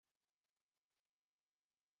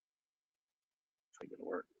make it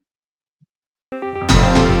work.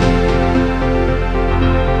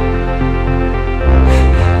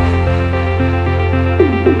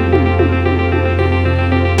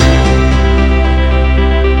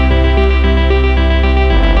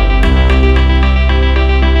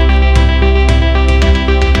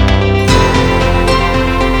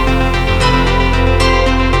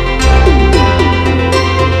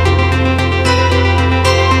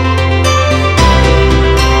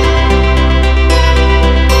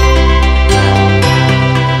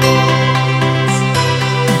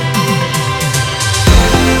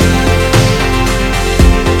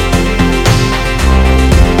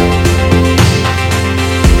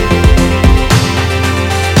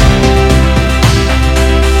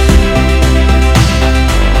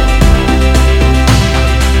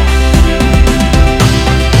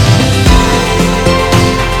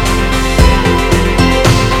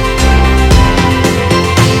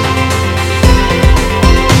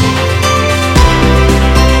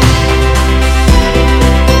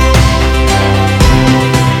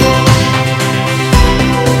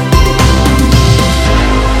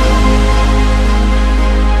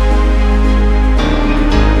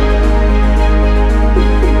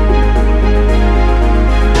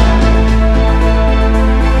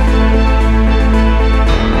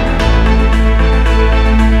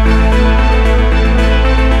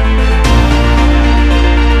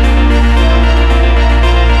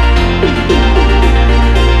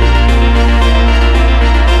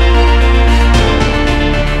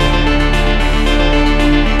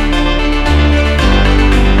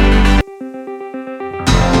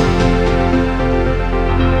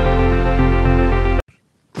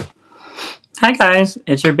 Hi guys,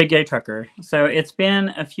 it's your Big Gay Trucker. So it's been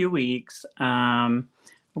a few weeks. We're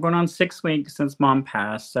going on 6 weeks since Mom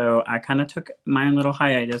passed. So I kind of took my own little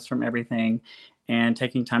hiatus from everything and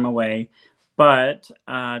taking time away. But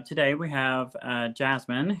today we have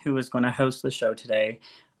Jasmine, who is going to host the show today.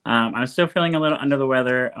 I'm still feeling a little under the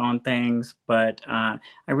weather on things, but I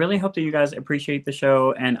really hope that you guys appreciate the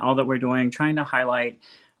show and all that we're doing, trying to highlight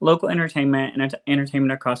local entertainment and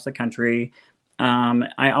entertainment across the country.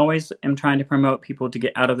 I always am trying to promote people to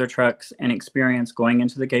get out of their trucks and experience going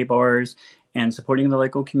into the gay bars and supporting the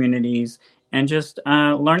local communities and just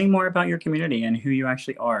learning more about your community and who you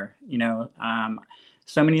actually are. You know,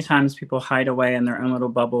 so many times people hide away in their own little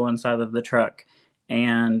bubble inside of the truck,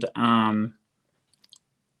 and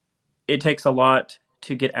it takes a lot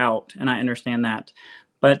to get out, and I understand that.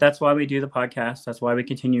 But that's why we do the podcast. That's why we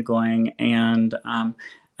continue going, and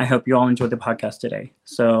I hope you all enjoyed the podcast today.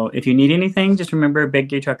 So if you need anything, just remember Big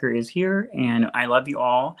Gay Trucker is here, and I love you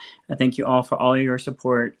all. I thank you all for all of your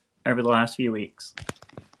support over the last few weeks.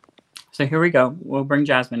 So here we go. We'll bring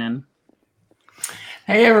Jasmine in.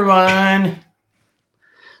 Hey, everyone.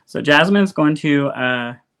 So Jasmine's going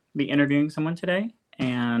to be interviewing someone today,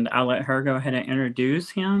 and I'll let her go ahead and introduce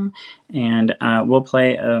him, and we'll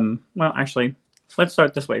play, well, actually, let's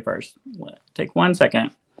start this way first. Take 1 second,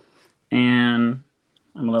 and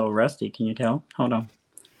I'm a little rusty. Can you tell? Hold on.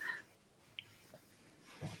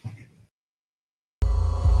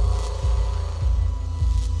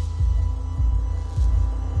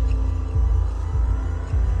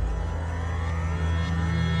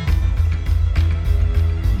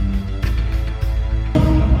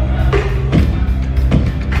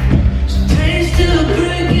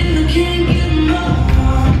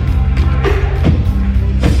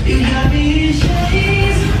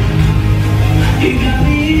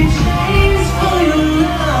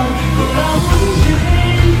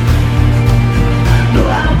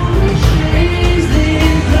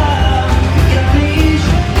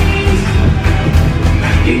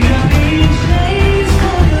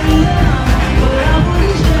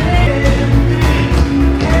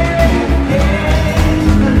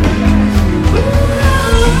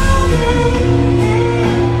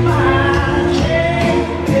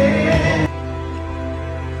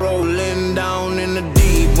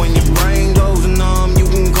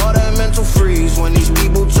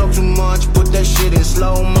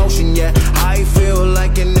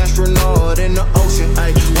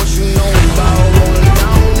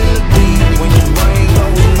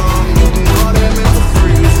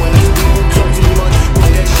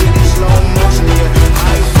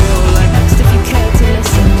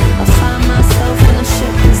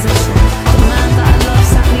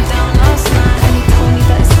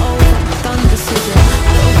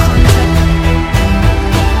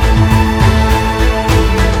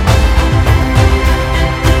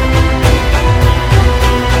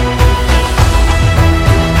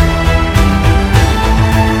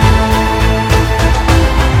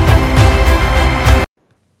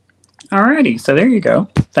 Alrighty, so there you go.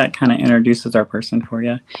 That kind of introduces our person for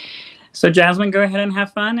you. So Jasmine, go ahead and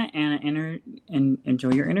have fun and enjoy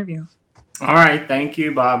your interview. All right. Thank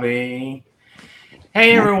you, Bobby.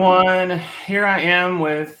 Hey, everyone. Here I am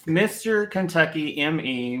with Mr. Kentucky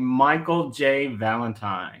ME, Mykul J.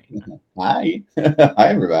 Valentine. Hi. Hi,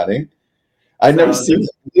 everybody. I'd never seen the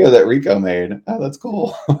video that Rico made. Oh, that's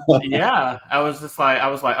cool. Yeah. I was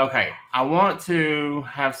like, okay, I want to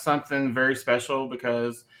have something very special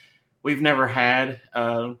because we've never had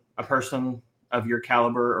a person of your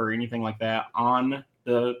caliber or anything like that on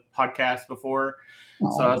the podcast before.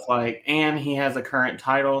 Aww. So I was like, and he has a current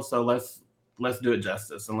title, so let's do it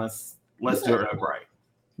justice and let's do it right.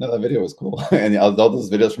 No, that video was cool. And all those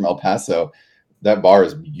videos from El Paso, that bar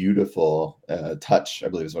is beautiful. Touch, I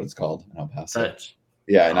believe is what it's called in El Paso. Touch.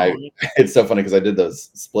 Yeah, and it's so funny because I did those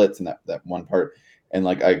splits in that one part, and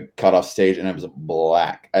like I caught off stage and I was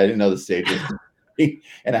black. I didn't know the stage was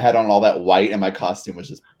and I had on all that white and my costume was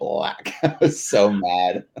just black. I was so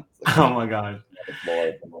mad. Oh my God.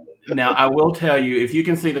 Now I will tell you, if you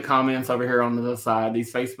can see the comments over here on the side,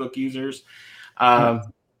 these Facebook users,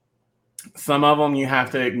 some of them you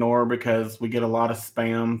have to ignore because we get a lot of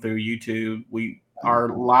spam through YouTube. We are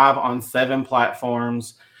live on 7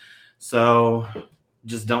 platforms, so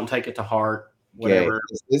just don't take it to heart. Whatever.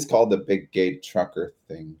 Gay. It's called the Big Gay Trucker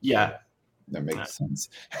thing. Yeah. That makes sense.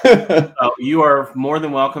 So you are more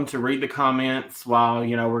than welcome to read the comments while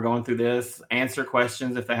we're going through this, answer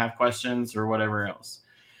questions if they have questions or whatever else.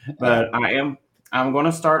 But I'm going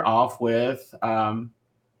to start off with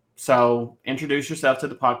so introduce yourself to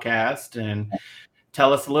the podcast and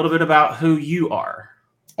tell us a little bit about who you are.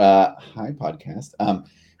 Hi, podcast.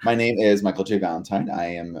 My name is Mykul J. Valentine. I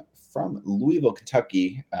am from Louisville,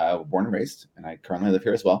 Kentucky, born and raised, and I currently live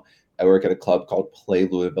here as well. I work at a club called Play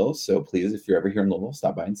Louisville, so please, if you're ever here in Louisville,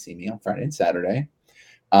 stop by and see me on Friday and Saturday.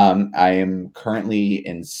 I am currently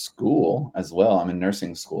in school as well. I'm in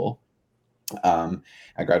nursing school. I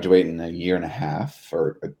graduate in a year and a half,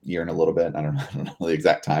 or a year and a little bit. I don't know the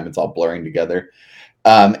exact time. It's all blurring together.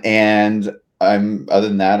 And other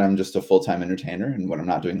than that, I'm just a full-time entertainer. And when I'm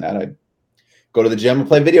not doing that, I go to the gym and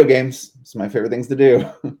play video games. It's my favorite things to do.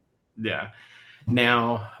 Yeah.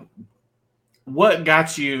 Now, what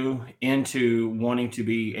got you into wanting to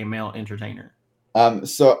be a male entertainer?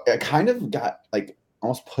 So I kind of got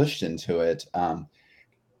almost pushed into it.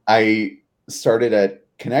 I started at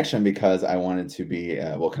Connection because I wanted to be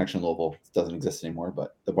Connection Louisville doesn't exist anymore,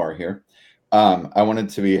 but the bar here. I wanted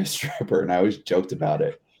to be a stripper, and I always joked about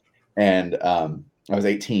it. And I was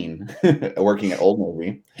 18, working at Old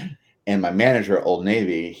Navy, and my manager at Old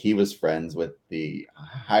Navy, he was friends with the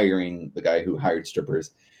guy who hired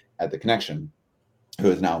strippers at the Connection,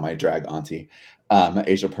 who is now my drag auntie,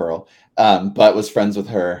 Asia Pearl, but was friends with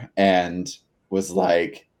her and was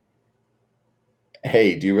like,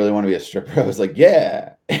 hey, do you really want to be a stripper? I was like,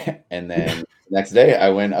 yeah. And then the next day I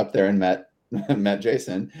went up there and met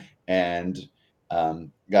Jason and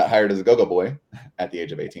got hired as a go-go boy at the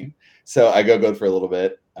age of 18. So I go-goed for a little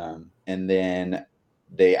bit. And then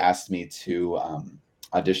they asked me to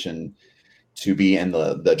audition to be in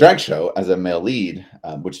the drag show as a male lead,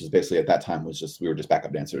 which is basically at that time we were just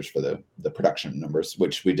backup dancers for the production numbers,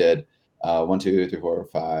 which we did 1, 2, 3, 4,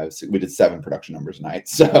 5, 6. We did 7 production numbers a night.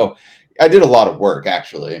 So I did a lot of work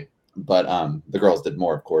actually, but the girls did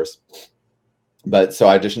more, of course. But so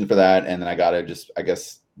I auditioned for that, and then I got it. I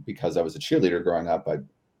guess because I was a cheerleader growing up,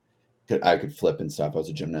 I could flip and stuff. I was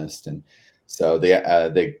a gymnast, and so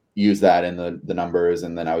they used that in the numbers,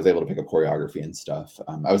 and then I was able to pick up choreography and stuff.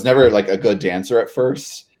 I was never a good dancer at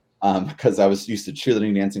first because I was used to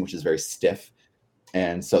cheerleading dancing, which is very stiff,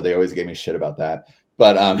 and so they always gave me shit about that.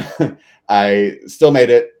 But I still made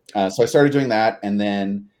it. So I started doing that, and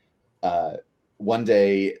then one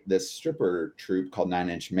day this stripper troupe called 9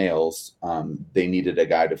 Inch Males, they needed a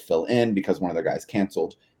guy to fill in because one of their guys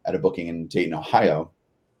canceled at a booking in Dayton, Ohio,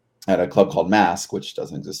 at a club called Mask, which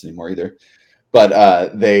doesn't exist anymore either.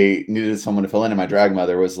 But they needed someone to fill in, and my drag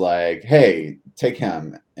mother was like, hey, take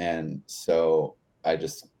him. And so I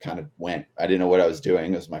just kind of went. I didn't know what I was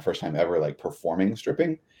doing. It was my first time ever performing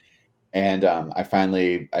stripping. And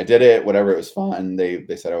I did it, whatever. It was fun. They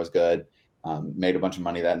said I was good. Made a bunch of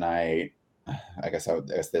money that night. I guess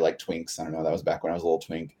they like twinks. I don't know. That was back when I was a little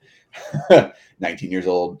twink, 19 years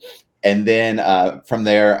old. And then from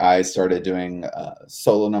there, I started doing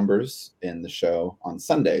solo numbers in the show on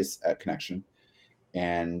Sundays at Connection.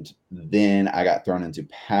 And then I got thrown into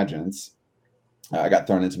pageants. I got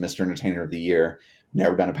thrown into Mr. Entertainer of the Year.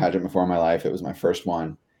 Never done a pageant before in my life. It was my first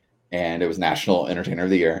one. And it was National Entertainer of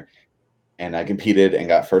the Year. And I competed and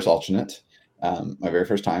got first alternate my very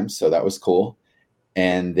first time. So that was cool.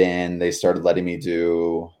 And then they started letting me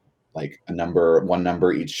do like one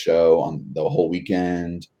number each show on the whole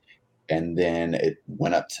weekend. And then it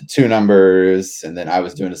went up to 2 numbers. And then I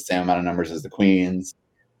was doing the same amount of numbers as the queens.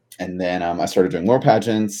 And then I started doing more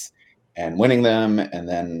pageants and winning them. And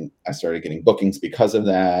then I started getting bookings because of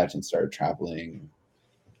that and started traveling.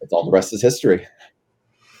 It's all the rest is history.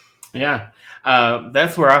 Yeah.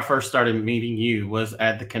 That's where I first started meeting you, was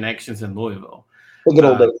at the Connections in Louisville. The good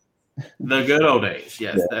old days. The good old days,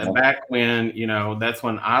 yes. Yeah. Back when, that's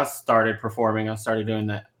when I started performing. I started doing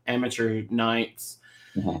the amateur nights.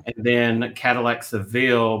 And then Cadillac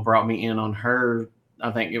Seville brought me in on her,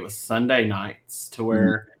 I think it was Sunday nights, to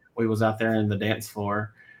where we was out there in the dance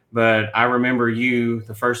floor. But I remember you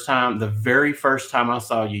the very first time I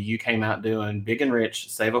saw you, you came out doing Big and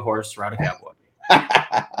Rich, Save a Horse, Ride a Cowboy.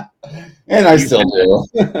 And I still do.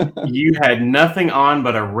 You had nothing on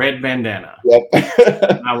but a red bandana. Yep.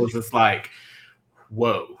 And I was just like,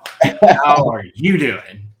 whoa, how are you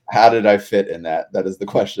doing? How did I fit in that? That is the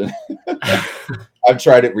question. I've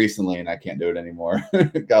tried it recently and I can't do it anymore.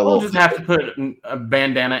 We'll just have to put a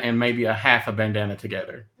bandana and maybe a half a bandana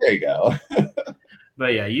together. There you go.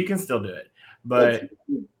 But yeah, you can still do it. But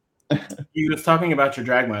you was talking about your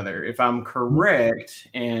drag mother. If I'm correct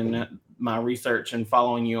in my research and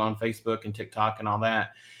following you on Facebook and TikTok and all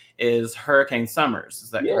that, is Hurricane Summers.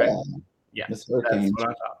 Is that correct? Yeah. Miss Hurricane. That's what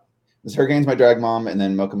I thought. Miss Hurricane's my drag mom, and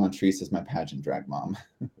then Mocha Montrese is my pageant drag mom.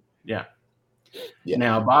 Yeah.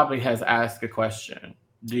 Now, Bobby has asked a question.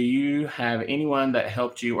 Do you have anyone that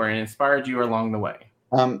helped you or inspired you along the way?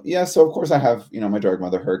 So of course I have, my drag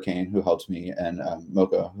mother, Hurricane, who helped me, and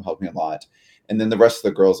Mocha, who helped me a lot. And then the rest of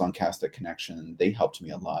the girls on cast at Connection, they helped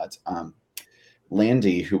me a lot.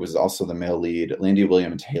 Landy, who was also the male lead, Landy,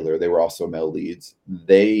 William, and Taylor, they were also male leads.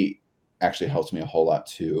 They actually helped me a whole lot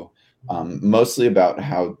too. Mostly about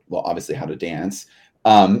obviously how to dance,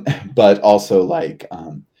 but also like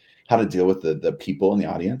how to deal with the people in the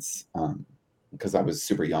audience, because I was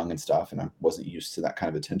super young and stuff, and I wasn't used to that kind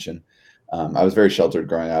of attention. I was very sheltered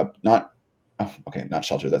growing up. Not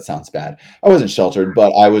sheltered. That sounds bad. I wasn't sheltered,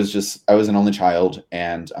 but I was an only child,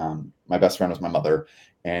 and my best friend was my mother,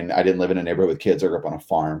 and I didn't live in a neighborhood with kids or grew up on a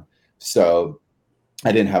farm. So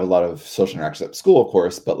I didn't have a lot of social interaction at school, of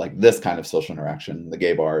course, but like this kind of social interaction, the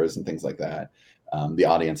gay bars and things like that, the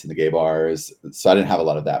audience in the gay bars. So I didn't have a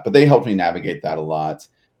lot of that, but they helped me navigate that a lot.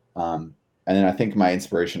 And then I think my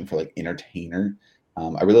inspiration for like entertainer,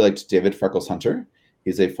 I really liked David Freckles Hunter.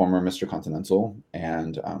 He's a former Mr. Continental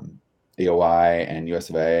and AOI and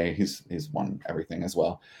US of A. He's won everything as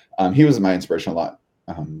well. He was my inspiration a lot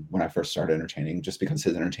when I first started entertaining, just because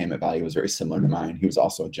his entertainment value was very similar to mine. He was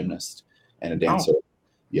also a gymnast and a dancer. Oh.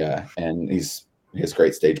 Yeah, and he has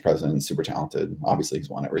great stage presence, super talented. Obviously, he's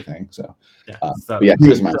won everything. So, he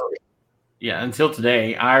was my. Yeah, until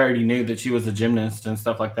today, I already knew that she was a gymnast and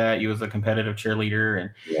stuff like that. You was a competitive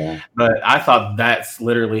cheerleader, but I thought that's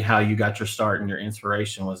literally how you got your start and your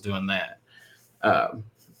inspiration was doing that.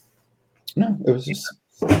 No, it was just.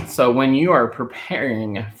 So when you are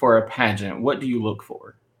preparing for a pageant, what do you look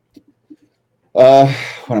for? When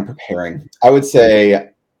I'm preparing, I would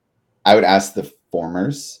say I would ask the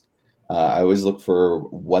formers. I always look for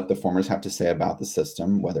what the formers have to say about the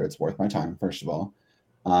system, whether it's worth my time, first of all.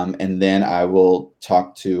 And then I will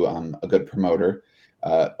talk to a good promoter.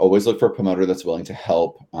 Always look for a promoter that's willing to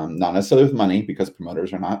help, not necessarily with money, because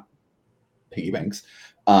promoters are not piggy banks.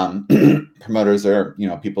 Promoters are,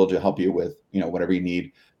 people to help you with, whatever you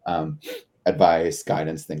need, advice,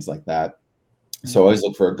 guidance, things like that. So always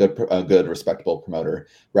look for a good, respectable promoter,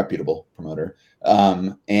 reputable promoter.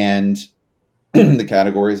 And the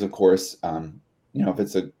categories, of course, if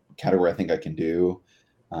it's a category I think I can do,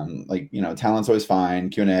 talent's always fine.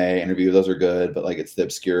 Q&A, interview, those are good, but like it's the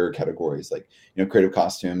obscure categories, like, creative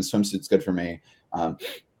costumes, swimsuits, good for me.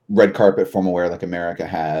 Red carpet, formal wear, like America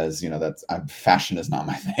has, fashion is not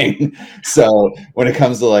my thing. So when it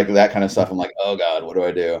comes to like that kind of stuff, I'm like, oh God, what do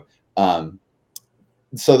I do?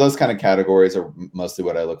 So those kind of categories are mostly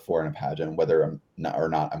what I look for in a pageant, whether I'm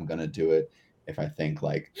not I'm going to do it. If I think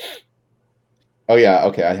like, oh yeah,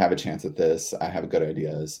 okay, I have a chance at this. I have good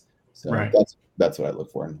ideas. So that's what I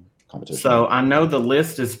look for in competition. So I know the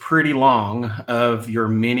list is pretty long of your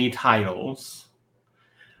many titles.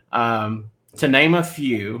 To name a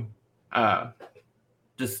few,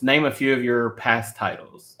 just name a few of your past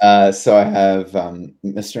titles. So I have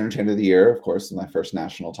Mr. Entertainer of the Year, of course, my first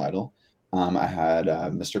national title. I had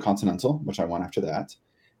Mr. Continental, which I won after that.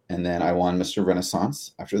 And then I won Mr.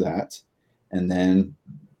 Renaissance after that. And then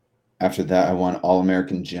after that, I won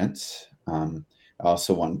All-American Gent. I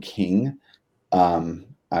also won King.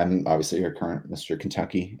 I'm obviously your current Mr.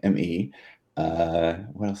 Kentucky ME.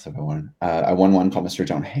 What else have I won? I won one called Mr.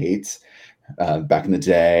 Don't Hate back in the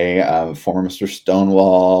day. Former Mr.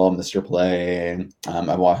 Stonewall, Mr. Play.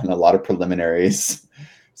 I won a lot of preliminaries.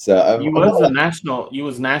 So you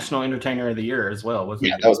was National Entertainer of the Year as well, wasn't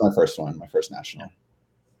yeah, you? that was my first one, my first national.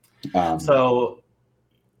 So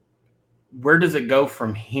where does it go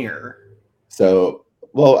from here? So,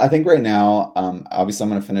 well, I think right now, obviously I'm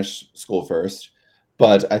going to finish school first,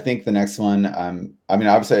 but I think the next one, I mean,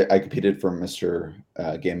 obviously I competed for Mr.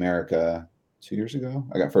 Gay America 2 years ago.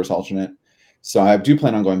 I got first alternate. So I do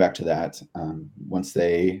plan on going back to that once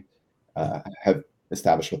they have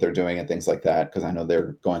established what they're doing and things like that, because I know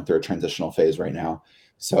they're going through a transitional phase right now.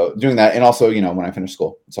 So doing that, and also, when I finish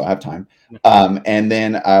school, so I have time. And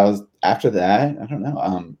then after that, I don't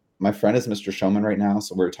know. My friend is Mr. Showman right now,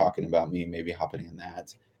 so we're talking about me maybe hopping in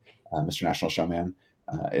that. Mr. National Showman.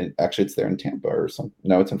 Actually, it's there in Tampa or something.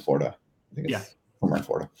 No, it's in Florida. I think it's somewhere in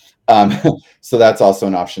Florida. So that's also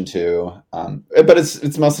an option too. But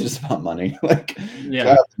it's mostly just about money. Like, I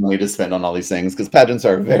have money to spend on all these things because pageants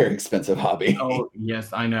are a very expensive hobby. Oh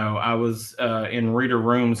yes, I know. I was in Rita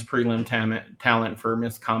Room's prelim talent for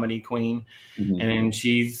Miss Comedy Queen, and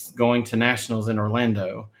she's going to nationals in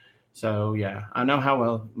Orlando. So yeah, I know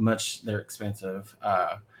how much they're expensive.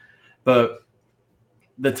 But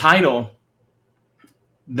the title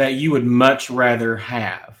that you would much rather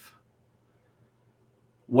have,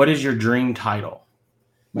 what is your dream title?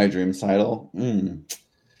 My dream title? In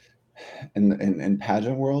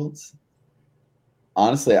pageant worlds?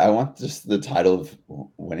 Honestly, I want just the title of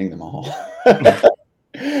winning them all.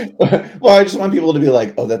 Well, I just want people to be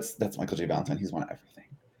like, oh, that's Mykul J. Valentine. He's won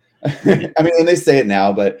everything. I mean, and they say it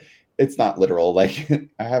now, but it's not literal. Like,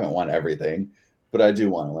 I haven't won everything, but I do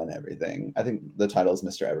want to win everything. I think the title is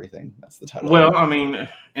Mr. Everything. That's the title. Well, I mean,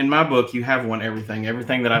 in my book, you have won everything.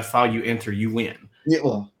 Everything that I saw you enter, you win. Yeah,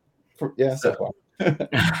 well, so far.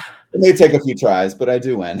 It may take a few tries, but I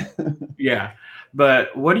do win. Yeah.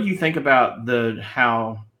 But what do you think about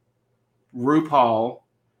how RuPaul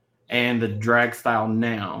and the drag style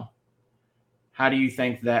now, how do you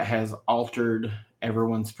think that has altered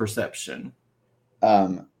everyone's perception?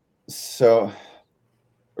 So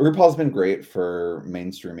RuPaul's been great for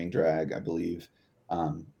mainstreaming drag, I believe.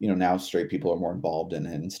 Now straight people are more involved in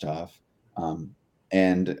it and stuff.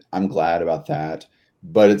 And I'm glad about that.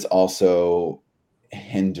 But it's also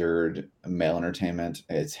hindered male entertainment.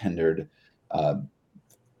 It's hindered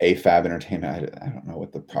AFAB entertainment. I don't know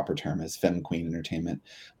what the proper term is. Femme queen entertainment.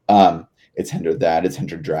 It's hindered that. It's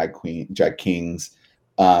hindered drag kings.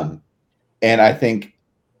 And I think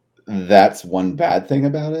that's one bad thing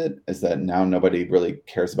about it, is that now nobody really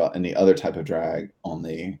cares about any other type of drag,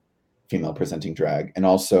 only female presenting drag. And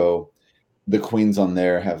also the queens on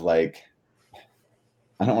there have, like,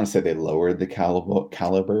 I don't want to say they lowered the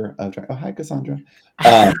caliber of drag. Oh, hi, Cassandra.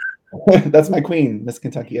 That's my queen, Miss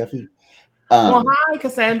Kentucky FE. Well, hi,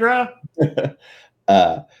 Cassandra.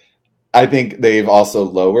 I think they've also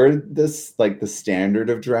lowered this, like, the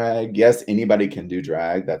standard of drag. Yes, anybody can do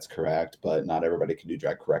drag. That's correct. But not everybody can do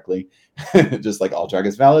drag correctly. Just like all drag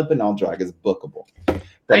is valid, but not all drag is bookable.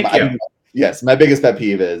 Thank you. Yes, my biggest pet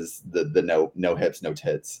peeve is the no hips, no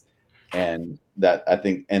tits. And that, I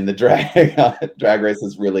think, and the drag race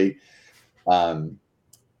is really,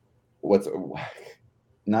 what's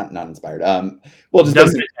not inspired. Well, just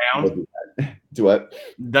dumbed it down. Do what?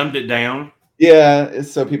 Dumbed it down. Yeah,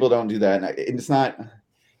 so people don't do that. And it's not.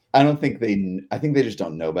 I think they just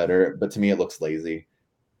don't know better. But to me, it looks lazy.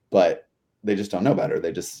 But they just don't know better.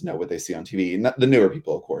 They just know what they see on TV. Not the newer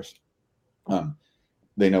people, of course.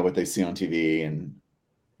 They know what they see on TV, and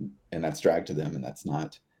that's drag to them, and that's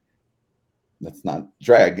not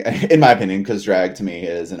drag, in my opinion, because drag to me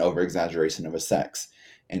is an over-exaggeration of a sex.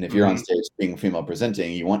 And if you're on stage being female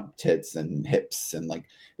presenting, you want tits and hips and, like,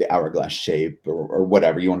 the hourglass shape or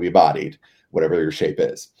whatever. You want to be bodied, whatever your shape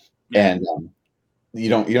is. Yeah. And you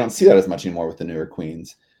don't see that as much anymore with the newer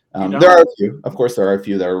queens. There are a few, of course, that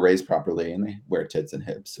are raised properly and they wear tits and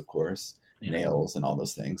hips, of course, nails and all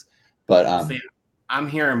those things. But see, I'm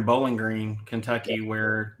here in Bowling Green, Kentucky,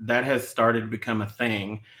 where that has started to become a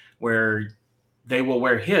thing, where they will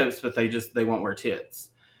wear hips, but they won't wear tits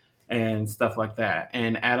and stuff like that.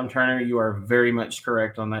 And Adam Turner, you are very much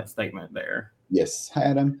correct on that statement there. Yes. Hi,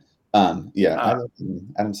 Adam.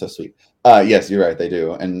 Adam's so sweet. Yes, you're right. They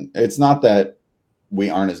do. And it's not that we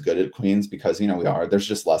aren't as good at queens, because, we are. There's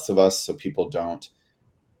just less of us, so people don't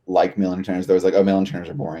like male entertainers. There was like, oh, male entertainers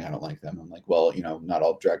are boring. I don't like them. I'm like, well, not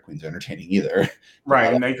all drag queens are entertaining either.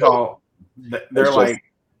 Right. And they're like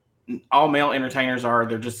all male entertainers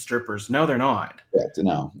they're just strippers. No, they're not. Correct.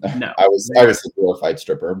 No. No. I was a glorified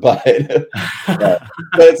stripper, but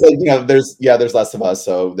it's like, there's less of us,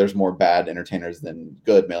 so there's more bad entertainers than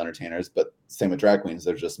good male entertainers. But same with drag queens,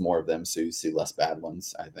 there's just more of them, so you see less bad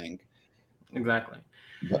ones, I think. Exactly.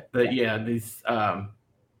 But yeah, these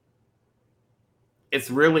it's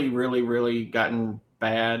really, really, really gotten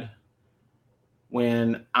bad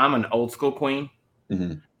when I'm an old school queen.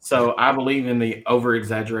 Mm-hmm. So I believe in the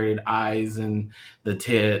over-exaggerated eyes and the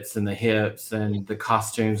tits and the hips and the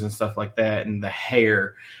costumes and stuff like that, and the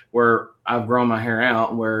hair, where I've grown my hair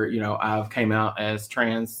out, where, I've came out as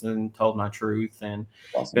trans and told my truth and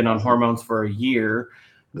been on hormones for a year.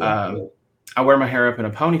 Yeah. I wear my hair up in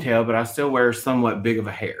a ponytail, but I still wear somewhat big of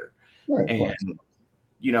a hair. Right, and,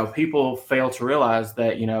 people fail to realize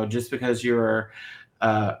that, just because you're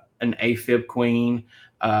an AFib queen,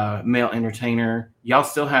 male entertainer, y'all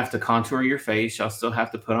still have to contour your face. Y'all still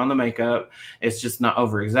have to put on the makeup. It's just not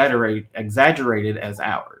exaggerated as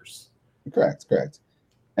ours. Correct.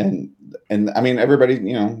 And I mean, everybody,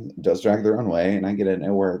 does drag their own way, and I get it, and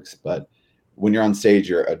it works. But when you're on stage,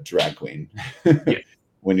 you're a drag queen. Yeah.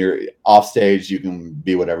 When you're off stage, you can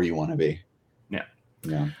be whatever you want to be.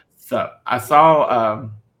 Yeah. So I saw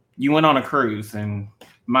you went on a cruise, and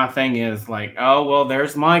my thing is like, oh, well,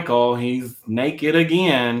 there's Mykul. He's naked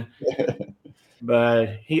again.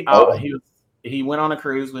 But he went on a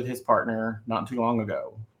cruise with his partner not too long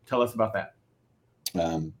ago. Tell us about that.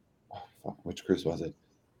 Which cruise was it?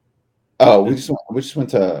 Oh, we just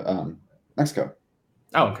went to Mexico.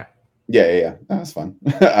 Oh, okay. Yeah. That was fun.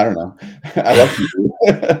 I don't know. I love you.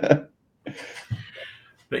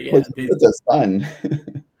 But yeah, it's fun.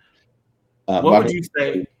 What would you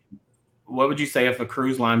say? What would you say if a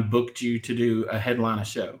cruise line booked you to do a headline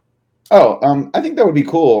show? Oh, I think that would be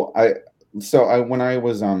cool. When I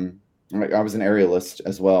was I was an aerialist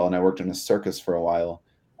as well, and I worked in a circus for a while,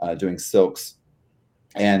 doing silks,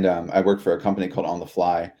 and I worked for a company called On the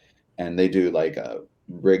Fly, and they do like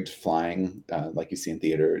rigged flying, like you see in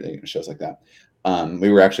theater, shows like that. We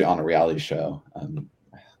were actually on a reality show.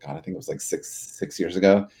 God, I think it was like six years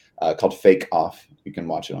ago, called Fake Off. You can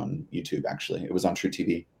watch it on YouTube. Actually, it was on True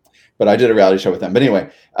TV. But I did a reality show with them. But anyway,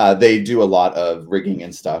 they do a lot of rigging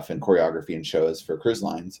and stuff and choreography and shows for cruise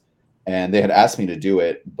lines. And they had asked me to do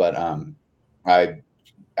it, but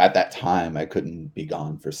at that time I couldn't be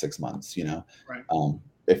gone for 6 months. Right.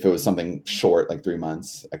 If it was something short, like 3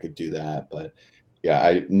 months, I could do that. But yeah,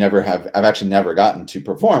 I've actually never gotten to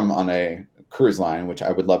perform on a cruise line, which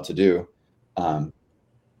I would love to do.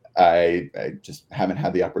 I just haven't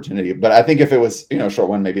had the opportunity. But I think if it was, a short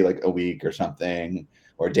one, maybe like a week or something,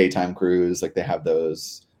 or a daytime cruise, like they have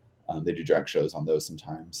those. They do drag shows on those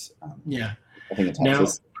sometimes. Yeah. I think in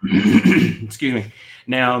Texas. Excuse me.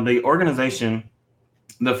 Now, the organization,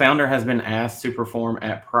 the founder has been asked to perform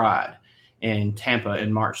at Pride in Tampa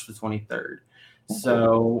in March the 23rd.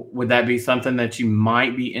 So would that be something that you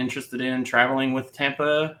might be interested in, traveling with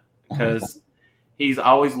Tampa? Because he's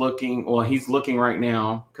always looking. Well, he's looking right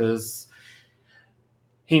now because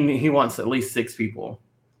he wants at least 6 people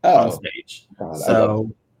on stage. God, so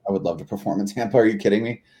I would love to perform in Tampa. Are you kidding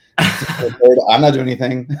me? I'm not doing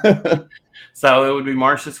anything. So it would be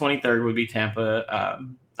March the 23rd would be Tampa.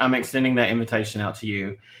 I'm extending that invitation out to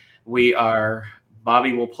you.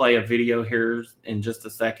 Bobby will play a video here in just a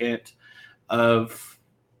second of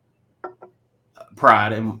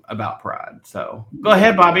Pride and about Pride. So go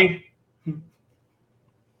ahead, Bobby.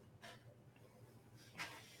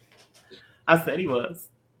 I said he was.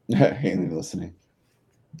 He ain't listening.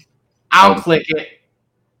 I'll click it.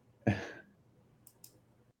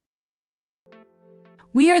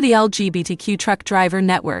 We are the LGBTQ Truck Driver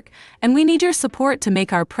Network, and we need your support to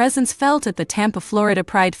make our presence felt at the Tampa, Florida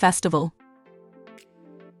Pride Festival.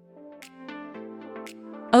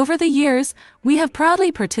 Over the years, we have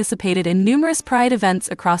proudly participated in numerous Pride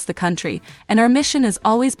events across the country, and our mission has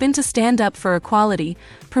always been to stand up for equality,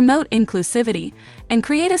 promote inclusivity, and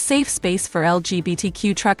create a safe space for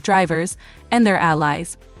LGBTQ truck drivers and their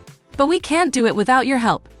allies. But we can't do it without your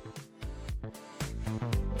help.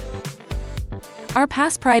 Our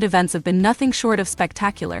past Pride events have been nothing short of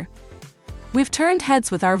spectacular. We've turned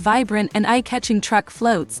heads with our vibrant and eye-catching truck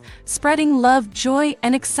floats, spreading love, joy,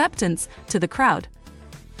 and acceptance to the crowd.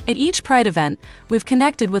 At each Pride event, we've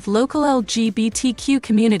connected with local LGBTQ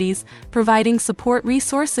communities, providing support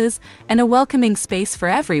resources and a welcoming space for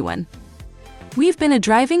everyone. We've been a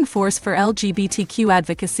driving force for LGBTQ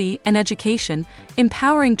advocacy and education,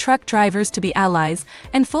 empowering truck drivers to be allies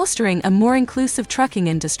and fostering a more inclusive trucking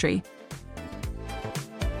industry.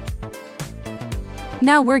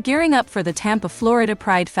 Now we're gearing up for the Tampa, Florida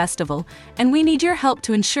Pride Festival, and we need your help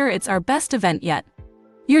to ensure it's our best event yet.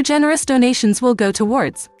 Your generous donations will go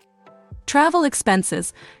towards travel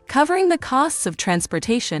expenses, covering the costs of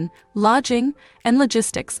transportation, lodging, and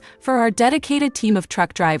logistics for our dedicated team of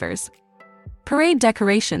truck drivers. Parade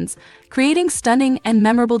decorations, creating stunning and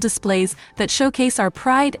memorable displays that showcase our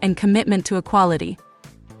pride and commitment to equality.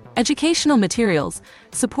 Educational materials,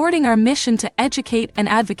 supporting our mission to educate and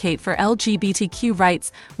advocate for LGBTQ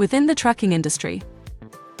rights within the trucking industry.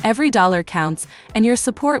 Every dollar counts, and your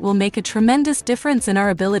support will make a tremendous difference in our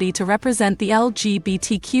ability to represent the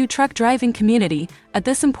LGBTQ truck driving community at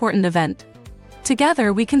this important event.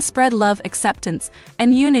 Together, we can spread love, acceptance,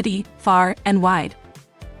 and unity far and wide.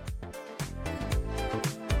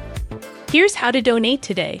 Here's how to donate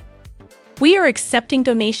today. We are accepting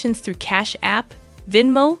donations through Cash App,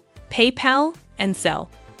 Venmo, PayPal, and Zelle.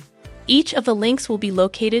 Each of the links will be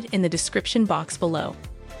located in the description box below.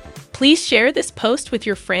 Please share this post with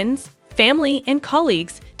your friends, family, and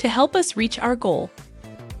colleagues to help us reach our goal.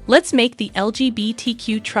 Let's make the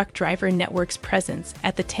LGBTQ Truck Driver Network's presence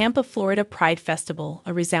at the Tampa, Florida Pride Festival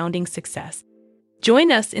a resounding success.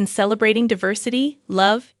 Join us in celebrating diversity,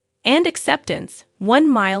 love, and acceptance 1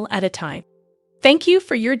 mile at a time. Thank you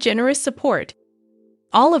for your generous support.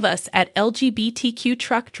 All of us at LGBTQ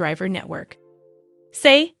Truck Driver Network.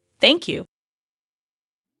 Say thank you.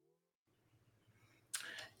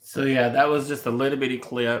 So yeah, that was just a little bitty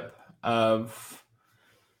clip of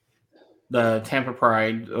the Tampa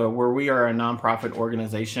Pride, where we are a nonprofit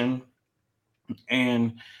organization,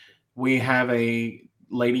 and we have a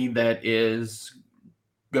lady that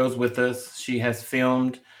goes with us. She has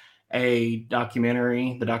filmed a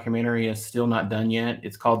documentary. The documentary is still not done yet.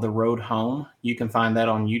 It's called The Road Home. You can find that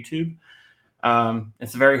on YouTube.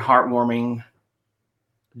 It's a very heartwarming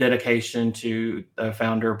dedication to the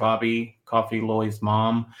founder, Bobby Coffee Loy's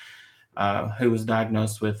mom, who was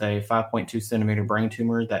diagnosed with a 5.2 centimeter brain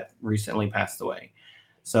tumor that recently passed away.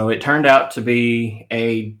 So it turned out to be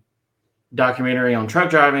a documentary on truck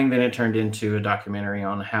driving. Then it turned into a documentary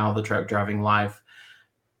on how the truck driving life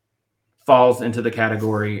falls into the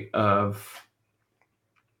category of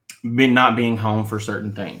not being home for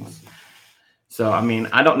certain things. So, I mean,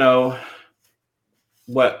 I don't know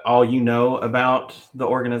what all you know about the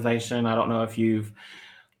organization. I don't know if you've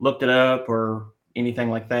looked it up or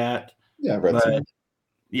anything like that. Yeah, I've read some.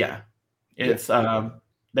 Yeah, it's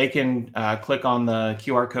they can click on the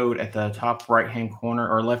QR code at the top right-hand corner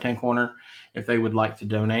or left-hand corner if they would like to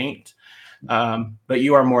donate. But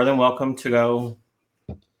you are more than welcome to go.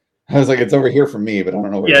 I was like, it's over here for me, but I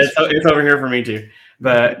don't know where. Yeah, it's over here for me too.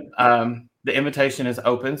 But the invitation is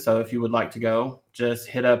open, so if you would like to go, just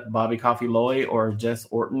hit up Bobby Coffee Loy or Jess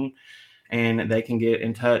Orton, and they can get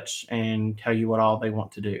in touch and tell you what all they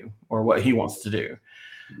want to do or what he wants to do.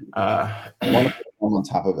 I want to perform on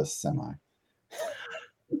top of a semi.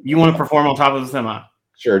 You want to perform on top of the semi?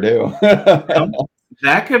 Sure do.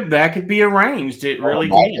 That could be arranged. It really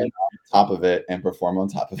can. On top of it and perform on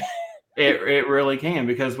top of it. It really can,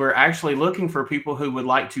 because we're actually looking for people who would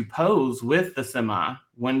like to pose with the semi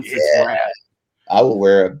once it's wrapped. I will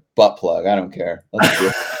wear a butt plug. I don't care. Let's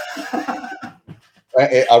do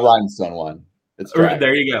it. A rhinestone one.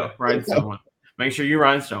 There you go. Rhinestone one. Make sure you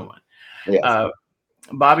rhinestone one. Yes.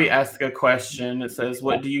 Bobby asked a question. It says,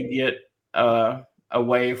 what do you get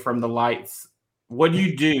away from the lights? What do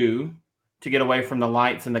you do to get away from the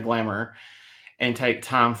lights and the glamour and take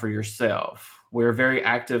time for yourself? We're very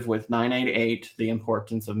active with 988, the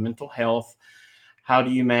importance of mental health. How do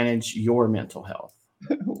you manage your mental health?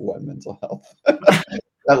 What mental health?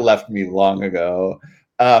 That left me long ago.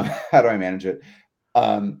 How do I manage it?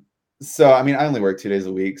 So, I mean, I only work 2 days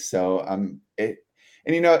a week. So and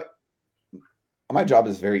you know, my job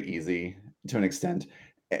is very easy to an extent.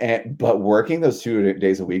 But working those 2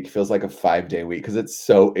 days a week feels like a 5-day week because it's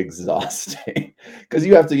so exhausting. Because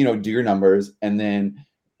you have to, do your numbers, and then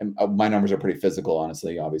my numbers are pretty physical,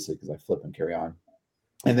 honestly, obviously, because I flip and carry on.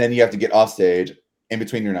 And then you have to get off stage in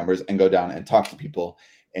between your numbers and go down and talk to people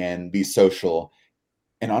and be social.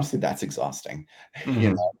 And honestly, that's exhausting.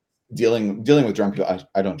 Mm-hmm. Dealing with drunk people.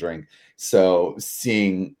 I don't drink, so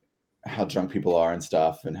seeing how drunk people are and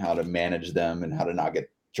stuff, and how to manage them, and how to not get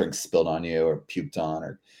drinks spilled on you or puked on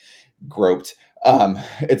or groped.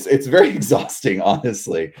 It's very exhausting,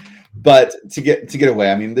 honestly. But to get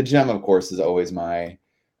away, I mean, the gym, of course, is always my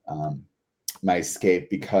escape,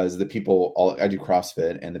 because the people I do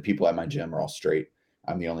CrossFit, and the people at my gym are all straight.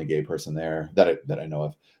 I'm the only gay person there that I know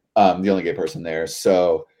of. The only gay person there.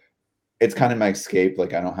 So it's kind of my escape.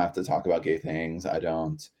 Like, I don't have to talk about gay things. I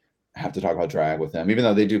don't have to talk about drag with them, even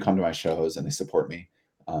though they do come to my shows and they support me.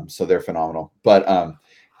 So they're phenomenal. But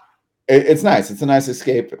it's nice. It's a nice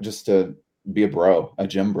escape just to be a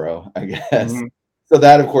gym bro, I guess. Mhm. So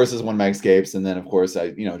that, of course, is one of my escapes. And then, of course,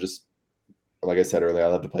 I, just like I said earlier, I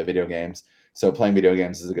love to play video games. So playing video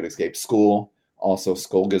games is a good escape. School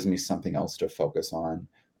gives me something else to focus on.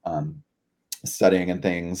 Studying and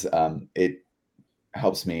things. It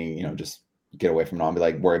helps me, just get away from it all and be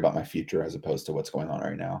like, worry about my future as opposed to what's going on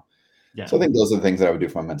right now. Yeah. So I think those are the things that I would do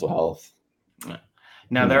for my mental health.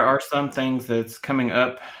 Now, there are some things that's coming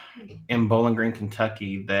up in Bowling Green,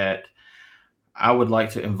 Kentucky that I would like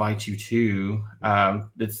to invite you to.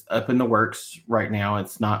 It's up in the works right now.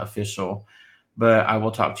 It's not official, but I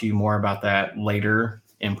will talk to you more about that later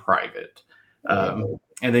in private. And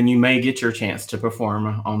then you may get your chance to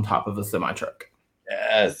perform on top of a semi truck.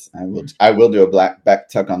 Yes, I will. I will do a black back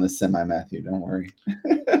tuck on the semi, Matthew. Don't worry.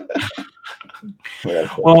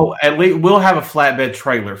 Well, at least we'll have a flatbed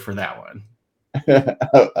trailer for that one.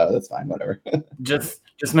 Oh, that's fine. Whatever. Just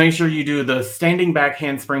make sure you do the standing back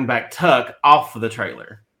handspring back tuck off of the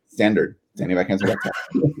trailer. Standing back handspring back tuck.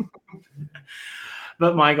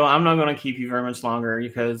 But Michael, I'm not going to keep you very much longer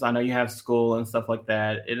because I know you have school and stuff like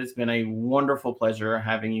that. It has been a wonderful pleasure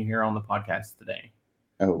having you here on the podcast today.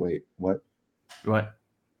 Oh, wait, what? What?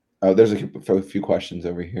 Oh, there's a few questions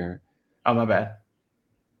over here. Oh, my bad.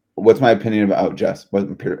 What's my opinion about Jess?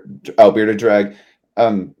 Bearded drag.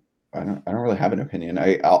 I don't really have an opinion.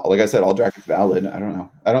 Like I said, all drag is valid. I don't know.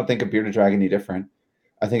 I don't think a bearded drag any different.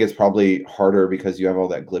 I think it's probably harder because you have all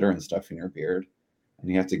that glitter and stuff in your beard, and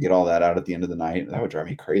you have to get all that out at the end of the night. That would drive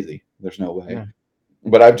me crazy. There's no way. Yeah.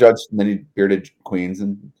 But I've judged many bearded queens,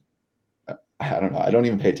 and I don't know. I don't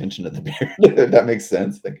even pay attention to the beard. If that makes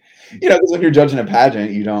sense. Like, because when you're judging a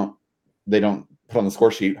pageant, they don't put on the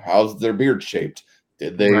score sheet, how's their beard shaped?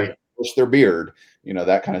 Did they push their beard?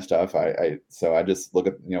 That kind of stuff. So I just look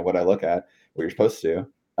at, what I look at, what you're supposed to.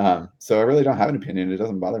 So I really don't have an opinion. It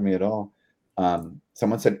doesn't bother me at all.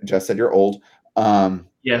 Jess said you're old.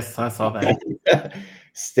 Yes, I saw that.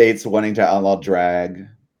 States wanting to outlaw drag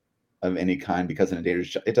of any kind because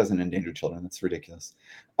it doesn't endanger children. That's ridiculous.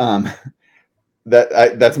 That's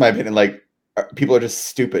my opinion. Like, people are just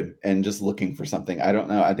stupid and just looking for something. I don't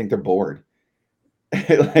know. I think they're bored.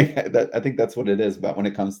 I think that's what it is about when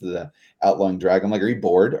it comes to the outlawing drag. I'm like, are you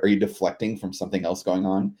bored? Are you deflecting from something else going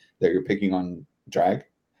on that you're picking on drag?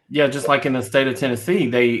 Yeah, just like in the state of Tennessee,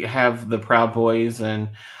 they have the Proud Boys and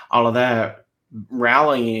all of that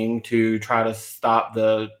rallying to try to stop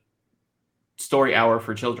the story hour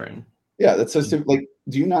for children. Yeah, that's so stupid. Like,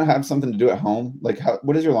 do you not have something to do at home? Like,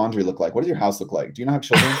 what does your laundry look like? What does your house look like? Do you not have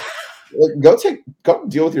children? Like, go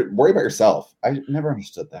deal with worry about yourself. I never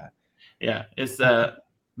understood that. Yeah,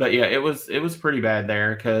 but yeah, it was pretty bad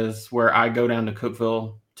there because where I go down to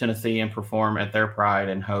Cookeville, Tennessee, and perform at their Pride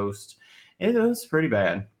and host, it was pretty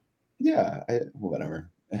bad. Yeah,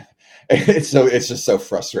 whatever. It's just so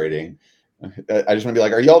frustrating. I just want to be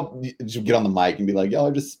like, are y'all? Just get on the mic and be like, y'all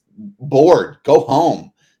are just bored. Go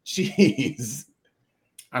home. Jeez.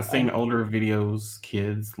 I've seen older videos.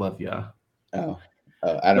 Kids love ya. Oh,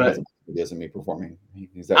 Adam has videos of me performing.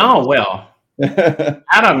 Well.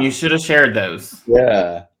 Adam, you should have shared those.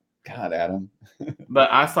 Yeah. God, Adam.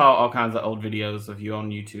 But I saw all kinds of old videos of you on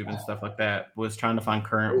YouTube and stuff like that. Was trying to find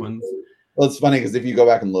current ones. Well, it's funny because if you go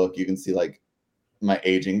back and look, you can see like my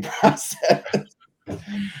aging process.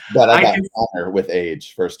 But I got finer with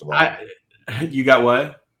age, first of all. You got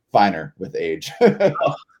what? Finer with age.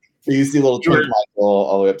 So you see little twink Michael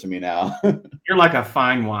all the way up to me now. You're like a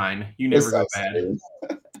fine wine. You never go bad.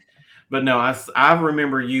 But no, I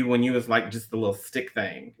remember you when you was like just the little stick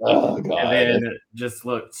thing. Oh, God. And then just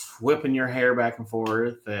whipping your hair back and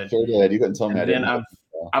forth. Sure did. You couldn't tell me. And then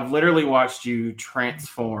I've literally watched you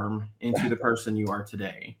transform into the person you are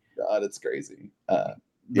today. God, it's crazy. The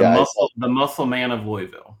muscle man of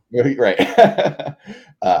Louisville. Right.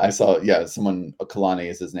 I saw, someone, Kalani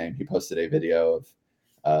is his name. He posted a video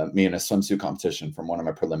of me in a swimsuit competition from one of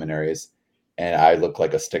my preliminaries. And I look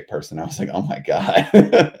like a stick person. I was like, oh my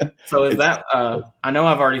God. So is that, I know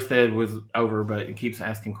I've already said was over, but it keeps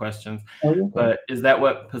asking questions. But is that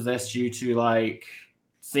what possessed you to like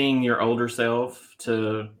seeing your older self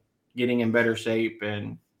to getting in better shape?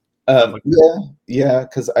 And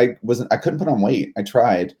because I couldn't put on weight. I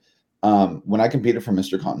tried. When I competed for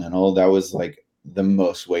Mr. Continental, that was like the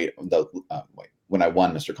most weight. When I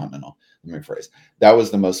won Mr. Continental, let me rephrase. That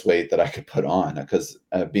was the most weight that I could put on because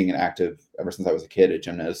being an active ever since I was a kid, a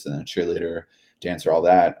gymnast and a cheerleader, dancer, all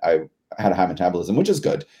that, I had a high metabolism, which is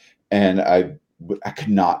good. And I could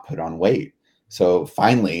not put on weight. So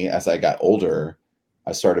finally, as I got older,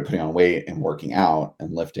 I started putting on weight and working out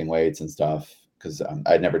and lifting weights and stuff because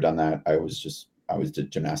I'd never done that. I I always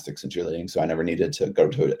did gymnastics and cheerleading, so I never needed to go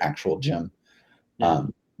to an actual gym. Yeah.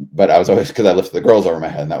 But I was always, because I lifted the girls over my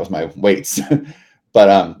head, and that was my weights.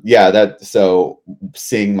 But so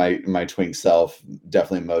seeing my twink self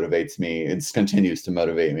definitely motivates me. It continues to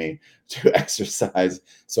motivate me to exercise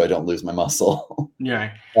so I don't lose my muscle.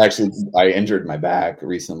 Yeah. Actually, I injured my back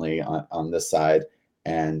recently on this side,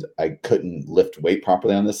 and I couldn't lift weight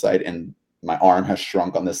properly on this side, and my arm has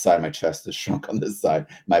shrunk on this side, my chest has shrunk on this side,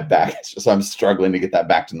 my back. So I'm struggling to get that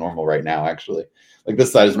back to normal right now, actually. Like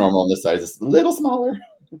this side is normal and this side is just a little smaller.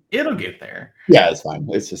 It'll get there. Yeah, it's fine.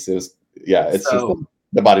 It's just just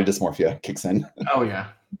the body dysmorphia kicks in. Oh yeah.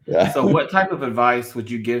 Yeah. So what type of advice would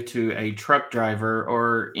you give to a truck driver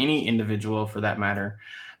or any individual for that matter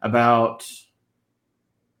about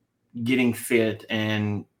getting fit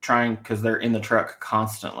and trying, because they're in the truck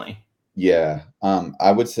constantly? Yeah.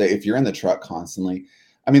 I would say if you're in the truck constantly,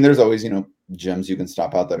 I mean, there's always, gyms you can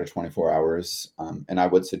stop out that are 24 hours. And I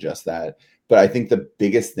would suggest that. But I think the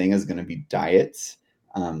biggest thing is going to be diet,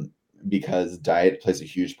 because diet plays a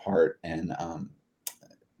huge part in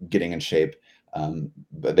getting in shape.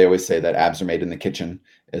 But they always say that abs are made in the kitchen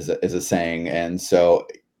is a saying. And so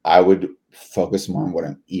I would focus more on what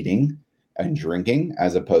I'm eating and drinking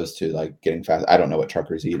as opposed to like getting fast. I don't know what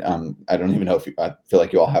truckers eat. I don't even know I feel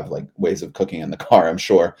like you all have like ways of cooking in the car, I'm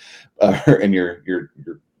sure, in your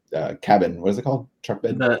cabin. What is it called? Truck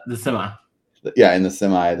bed? The semi. Yeah, in the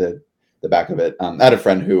semi, the back of it. I had a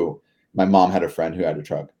friend my mom had a friend who had a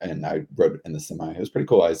truck, and I rode in the semi. It was pretty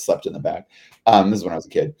cool. I slept in the back. This is when I was a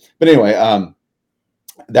kid. But anyway,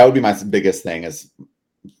 that would be my biggest thing is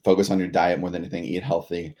focus on your diet more than anything. Eat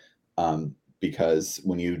healthy, because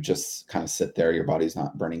when you just kind of sit there, your body's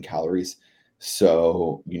not burning calories.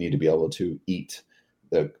 So you need to be able to eat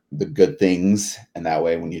the good things, and that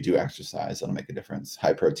way, when you do exercise, it'll make a difference.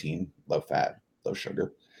 High protein, low fat, low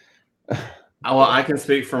sugar. Well, I can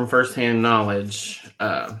speak from firsthand knowledge.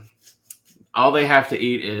 All they have to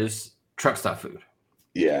eat is truck stop food.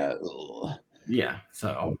 Yeah. Yeah.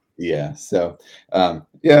 So. Yeah. So, I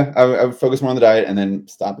would focus more on the diet and then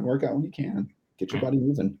stop and work out when you can. Get your body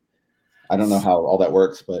moving. I don't know how all that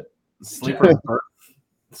works, but Sleeper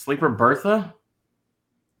Bertha?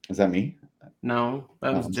 Is that me? No,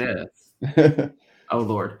 that was Jess. Oh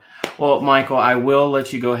Lord. Well, Mykul, I will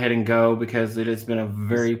let you go ahead and go because it has been a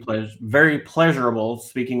very pleasurable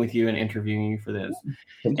speaking with you and interviewing you for this.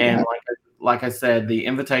 And like I said, the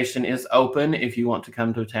invitation is open if you want to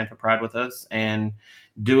come to Tampa Pride with us and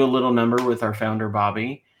do a little number with our founder,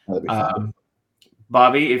 Bobby.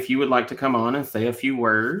 Bobby, if you would like to come on and say a few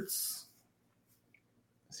words.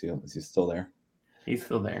 Is he still there? He's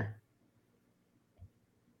still there.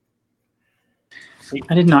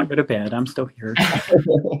 I did not go to bed. I'm still here.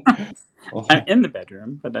 I'm in the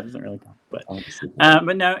bedroom, but that doesn't really count.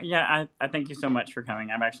 But no, yeah, I thank you so much for coming.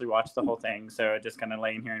 I've actually watched the whole thing, so just kind of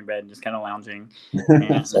laying here in bed, just kind of lounging.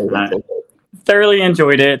 And I thoroughly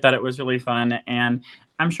enjoyed it. Thought it was really fun, and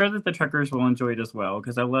I'm sure that the truckers will enjoy it as well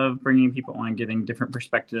because I love bringing people on, getting different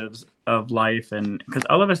perspectives of life, and because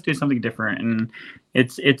all of us do something different, and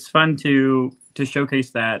it's fun to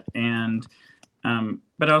showcase that, and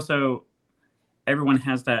but also everyone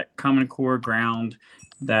has that common core ground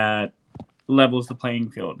that levels the playing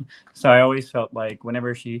field. So I always felt like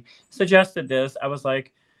whenever she suggested this, I was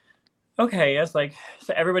like, okay, it's like,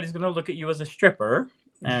 so everybody's going to look at you as a stripper,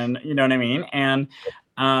 and you know what I mean? And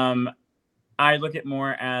I look at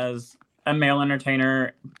more as a male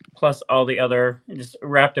entertainer plus all the other, just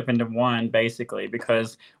wrapped up into one, basically,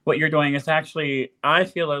 because what you're doing is actually, I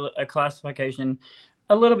feel a classification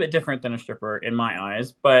a little bit different than a stripper in my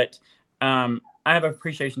eyes, but I have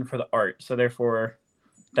appreciation for the art, so therefore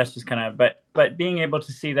that's just kind of, but being able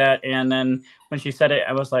to see that, and then when she said it,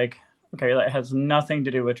 I was like, okay, that has nothing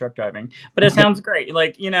to do with truck driving, but it sounds great,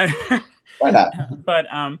 like, Why not? But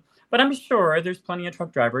I'm sure there's plenty of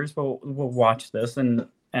truck drivers will watch this and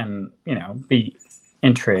be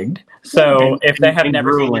intrigued. So if they have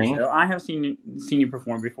never seen your show, I have seen you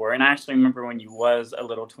perform before, and I actually remember when you was a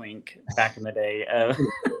little twink back in the day.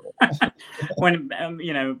 When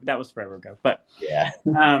that was forever ago, but yeah,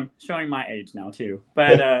 showing my age now too.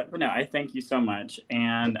 But no, I thank you so much,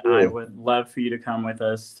 and I would love for you to come with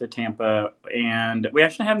us to Tampa. And we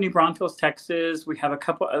actually have New Braunfels, Texas. We have a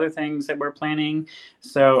couple other things that we're planning.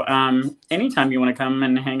 So anytime you want to come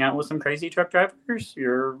and hang out with some crazy truck drivers,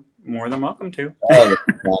 you're more than welcome to.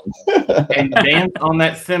 And dance on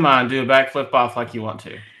that semi and do a backflip off like you want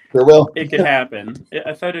to. Sure will. It could happen.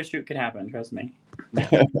 A photo shoot could happen. Trust me.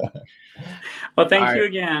 Well, thank you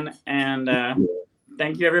again, and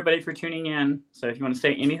thank you everybody for tuning in. So if you want to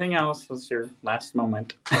say anything else, this is your last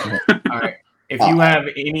moment. All right. If you have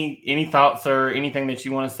any thoughts or anything that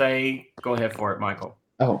you want to say, go ahead for it, Mykul.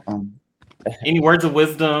 Any words of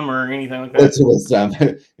wisdom or anything like that? Words of wisdom.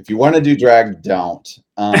 If you want to do drag, don't.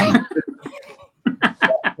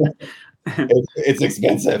 It's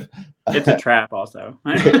expensive. It's a trap, also.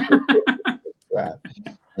 Trap.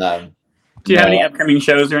 Do you have any upcoming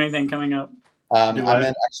shows or anything coming up? I'm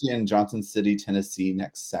actually in Johnson City, Tennessee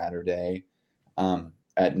next Saturday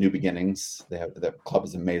at New Beginnings. The club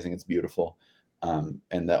is amazing. It's beautiful. And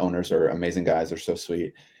the owners are amazing guys. They're so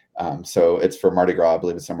sweet. So it's for Mardi Gras. I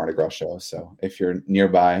believe it's a Mardi Gras show. So if you're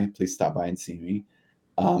nearby, please stop by and see me.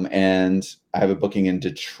 And I have a booking in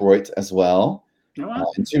Detroit as well.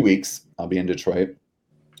 In 2 weeks, I'll be in Detroit,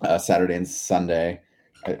 Saturday and Sunday.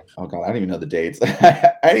 Oh God, I don't even know the dates.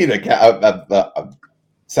 I need a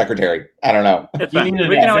secretary. I don't know. You need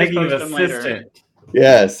an executive assistant.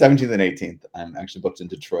 Yeah, 17th and 18th. I'm actually booked in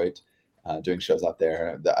Detroit, doing shows out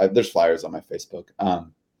there. There's flyers on my Facebook.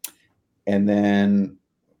 And then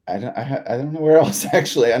I don't know where else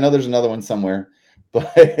actually. I know there's another one somewhere,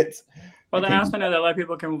 but. Well, then I also know that a lot of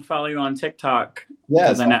people can follow you on TikTok.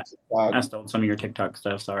 Yes, I stole some of your TikTok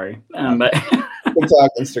stuff. Sorry, but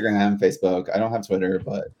TikTok, Instagram, Facebook. I don't have Twitter,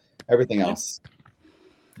 but everything else.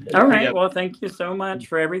 All right. Well, thank you so much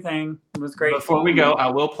for everything. It was great. Before we go, I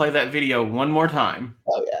will play that video one more time.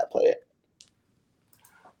 Oh yeah, play it.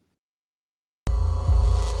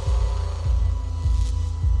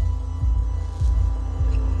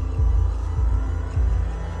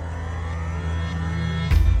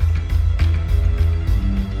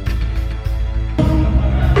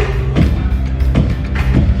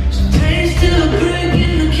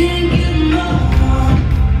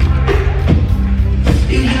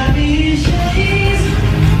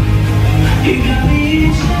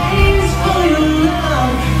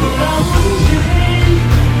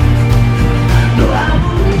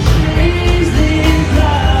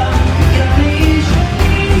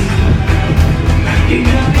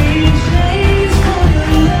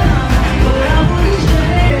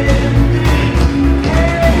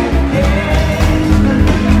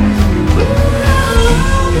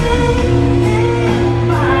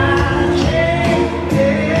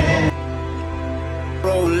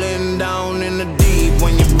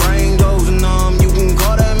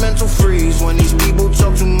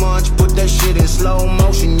 Slow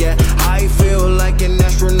motion, yeah. I feel like an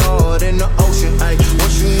astronaut in the ocean. Ay,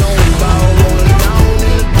 what you know about rolling down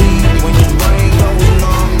in the deep? When your brain goes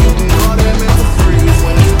numb, you can call that mental freeze.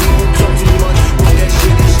 When these people talk too much, put that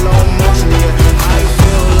shit in slow motion, yeah. I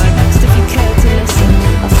feel like if you care to listen,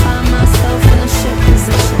 I find myself in a shit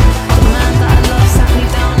position. The man that I love sat me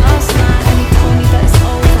down last night and he told me that it's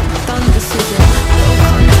over, done decision. Little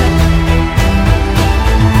context.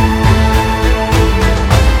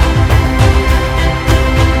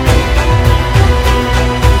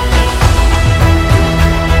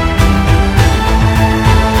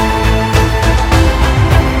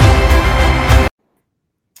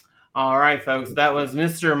 All right, folks, that was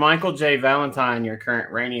Mr. Mykul J. Valentine, your current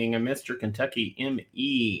reigning and Mr. Kentucky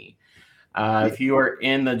ME. If you are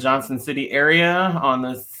in the Johnson City area on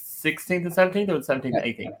the 16th and 17th, or the 17th and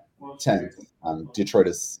 18th? 10th. Detroit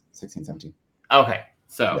is 16th, 17th. Okay,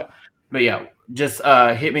 so, but yeah, just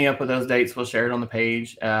hit me up with those dates. We'll share it on the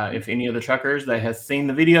page. If any of the truckers that has seen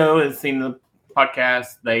the video, has seen the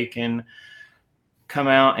podcast, they can come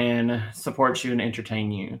out and support you and entertain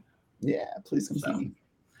you. Yeah, please come see me.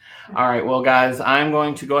 All right, well, guys, I'm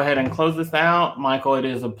going to go ahead and close this out. Mykul, it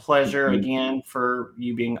is a pleasure again for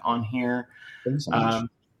you being on here. Thanks so much.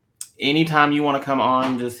 Anytime you want to come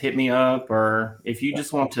on, just hit me up, or if you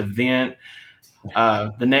just want to vent,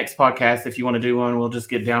 the next podcast, if you want to do one, we'll just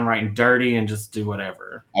get downright and dirty and just do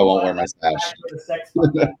whatever. I won't wear my sash.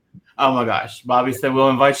 Oh my gosh, Bobby said we'll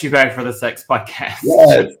invite you back for the sex podcast.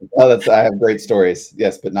 Yes, I have great stories.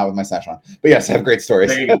 Yes, but not with my sash on. But yes, I have great stories.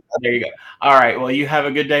 There you go. All right, well, you have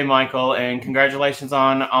a good day, Mykul, and congratulations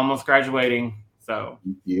on almost graduating. So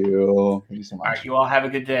thank you so much. All right, you all have a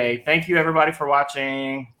good day. Thank you, everybody, for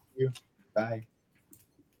watching. Thank you. Bye.